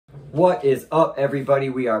What is up, everybody?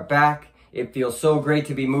 We are back. It feels so great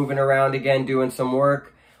to be moving around again, doing some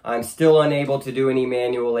work. I'm still unable to do any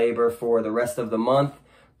manual labor for the rest of the month,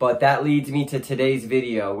 but that leads me to today's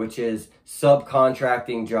video, which is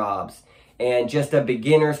subcontracting jobs. And just a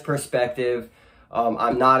beginner's perspective,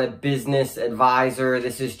 I'm not a business advisor.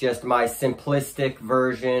 This is just my simplistic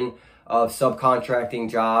version of subcontracting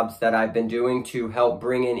jobs that I've been doing to help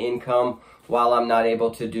bring in income while I'm not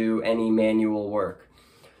able to do any manual work.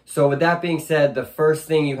 So with that being said, the first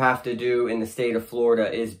thing you have to do in the state of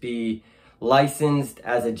Florida is be licensed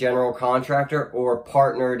as a general contractor or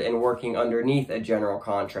partnered and working underneath a general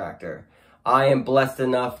contractor. I am blessed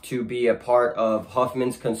enough to be a part of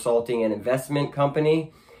Huffman's Consulting and Investment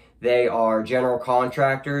Company. They are general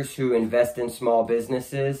contractors who invest in small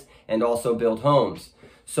businesses and also build homes.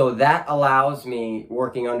 So that allows me,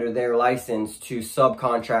 working under their license, to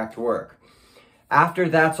subcontract work. After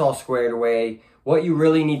that's all squared away, what you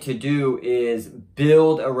really need to do is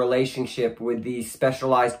build a relationship with these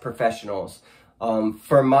specialized professionals.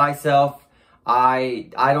 For myself, I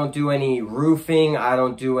don't do any roofing, I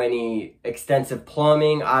don't do any extensive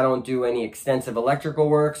plumbing, I don't do any extensive electrical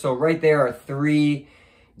work. So right there are three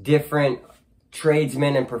different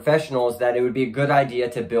tradesmen and professionals that it would be a good idea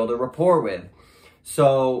to build a rapport with.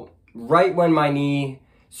 So right when my knee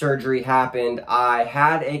surgery happened, I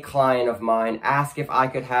had a client of mine ask if I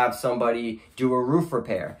could have somebody do a roof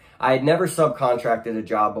repair. I had never subcontracted a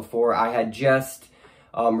job before. I had just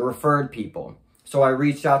referred people. So I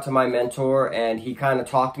reached out to my mentor and he kind of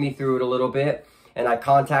talked me through it a little bit, and I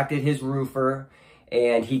contacted his roofer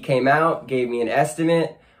and he came out, gave me an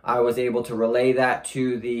estimate. I was able to relay that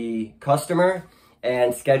to the customer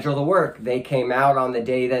and schedule the work. They came out on the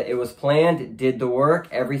day that it was planned, did the work,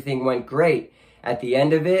 everything went great. At the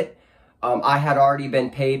end of it, I had already been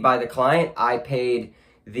paid by the client. I paid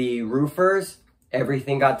the roofers.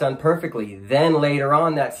 Everything got done perfectly. Then later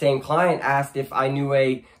on, that same client asked if I knew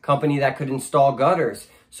a company that could install gutters.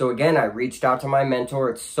 So again, I reached out to my mentor.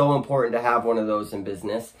 It's so important to have one of those in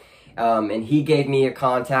business. And he gave me a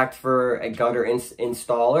contact for a gutter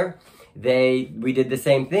installer. We did the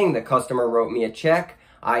same thing. The customer wrote me a check.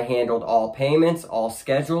 I handled all payments, all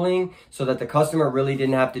scheduling, so that the customer really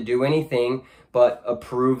didn't have to do anything but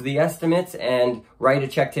approve the estimates and write a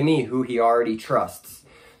check to me, who he already trusts.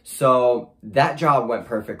 So that job went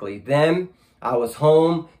perfectly. Then I was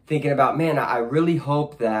home thinking about, man, I really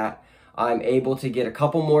hope that I'm able to get a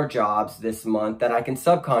couple more jobs this month that I can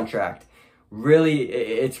subcontract. Really,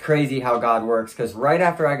 it's crazy how God works, because right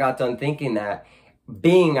after I got done thinking that,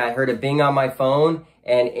 bing, I heard a bing on my phone,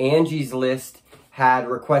 and Angie's List had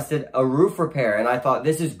requested a roof repair. And I thought,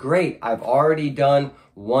 this is great. I've already done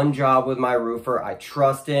one job with my roofer. I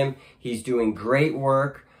trust him. He's doing great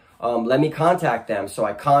work. Let me contact them. So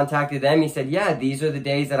I contacted them. He said, yeah, these are the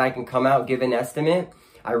days that I can come out, give an estimate.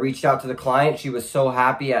 I reached out to the client. She was so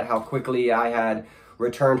happy at how quickly I had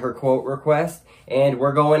returned her quote request. And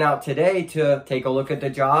we're going out today to take a look at the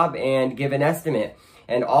job and give an estimate.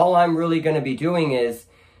 And all I'm really going to be doing is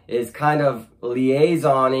kind of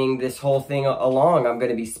liaisoning this whole thing along. I'm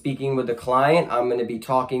going to be speaking with the client. I'm going to be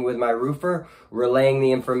talking with my roofer, relaying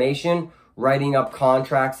the information, writing up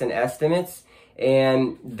contracts and estimates.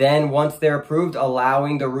 And then once they're approved,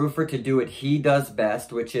 allowing the roofer to do what he does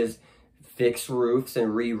best, which is fix roofs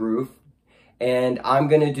and re-roof. And I'm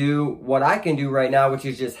going to do what I can do right now, which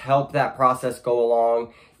is just help that process go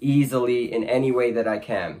along easily in any way that I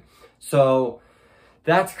can. So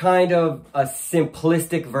that's kind of a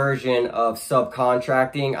simplistic version of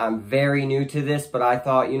subcontracting. I'm very new to this, but I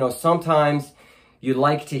thought, sometimes you'd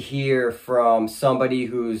like to hear from somebody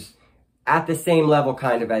who's at the same level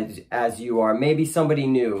kind of as you are, maybe somebody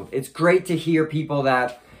new. It's great to hear people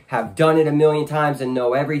that have done it a million times and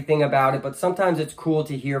know everything about it, but sometimes it's cool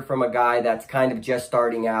to hear from a guy that's kind of just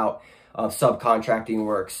starting out of subcontracting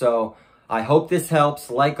work. So I hope this helps.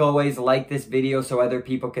 Like always, like this video so other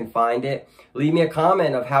people can find it. Leave me a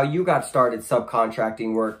comment of how you got started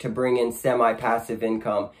subcontracting work to bring in semi-passive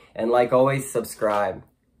income. And like always, subscribe.